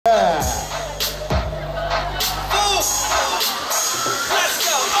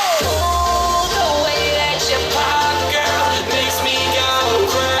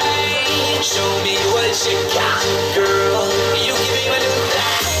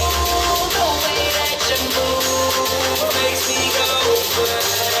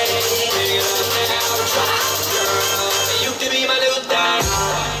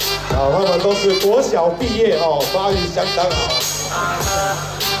都是国小毕业哦，发育相当好。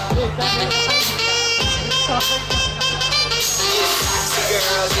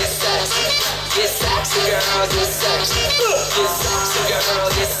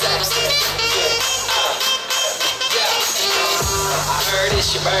I heard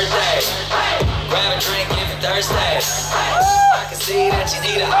it's your birthday. Grab a drink if you're thirsty. I can see that you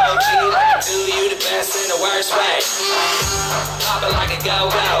need an OG that can do you the best in the worst way. Pop it like a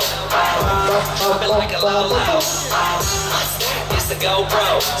go-go. Pop it like a low-low. It's the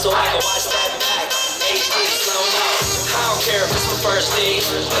GoPro, so I can watch that back. HD slow-mo. I don't care if it's my first knee.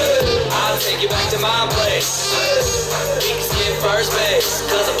 I'll take you back to my place. We can skip first base,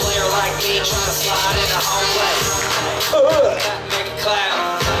 cause a player like me trying to slide into home plate. Make it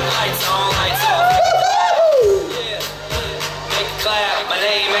clap. Lights on, lights off. Yeah. Make it clap. My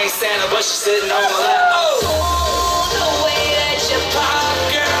name ain't Santa, but she's sitting on my lap. Oh, the way that you pop,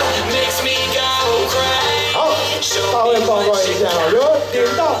 girl, makes me go crazy. 好，大会报告一下哦，有点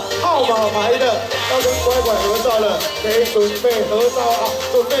到号码牌的，要跟乖乖合照的，可以准备合照啊，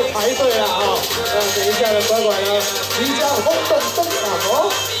准备排队了啊。那等一下的乖乖呢，即将轰动登场哦。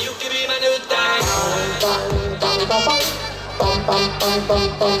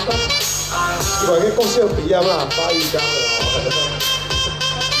一会跟公司有比啊嘛，发育香了哦。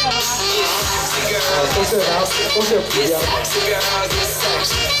公司有比啊。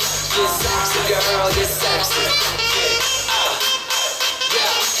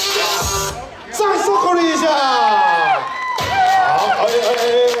掌声鼓励一下。好，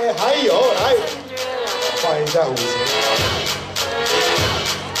还有来换一下舞鞋。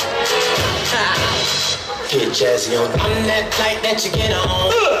Get jazzy on. I'm that flight that you get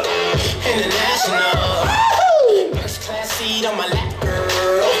on. International. First class seat on my lap,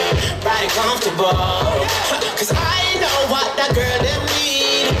 girl. Riding comfortable. Cause I know what that girl them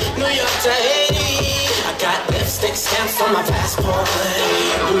need. New York to Haiti. I got lipstick stamps on my passport.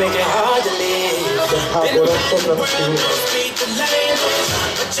 You make it hard to live. Been around the world, don't speak the language.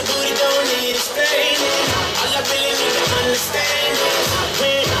 But your booty don't need explaining. All I really need to understand is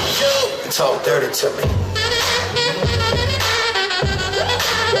when you talk dirty to me.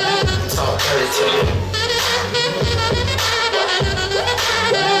 Talk dirty to me.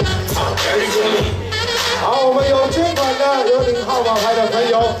 Talk dirty to me. 好，我们有捐款的，有领号码牌的朋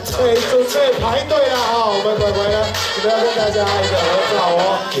友，可以准备排队了啊！我们乖乖呢，准备要跟大家一个合照哦。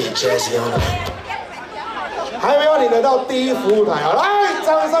还没有领得到第一服务台啊，来，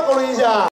掌声鼓励一下。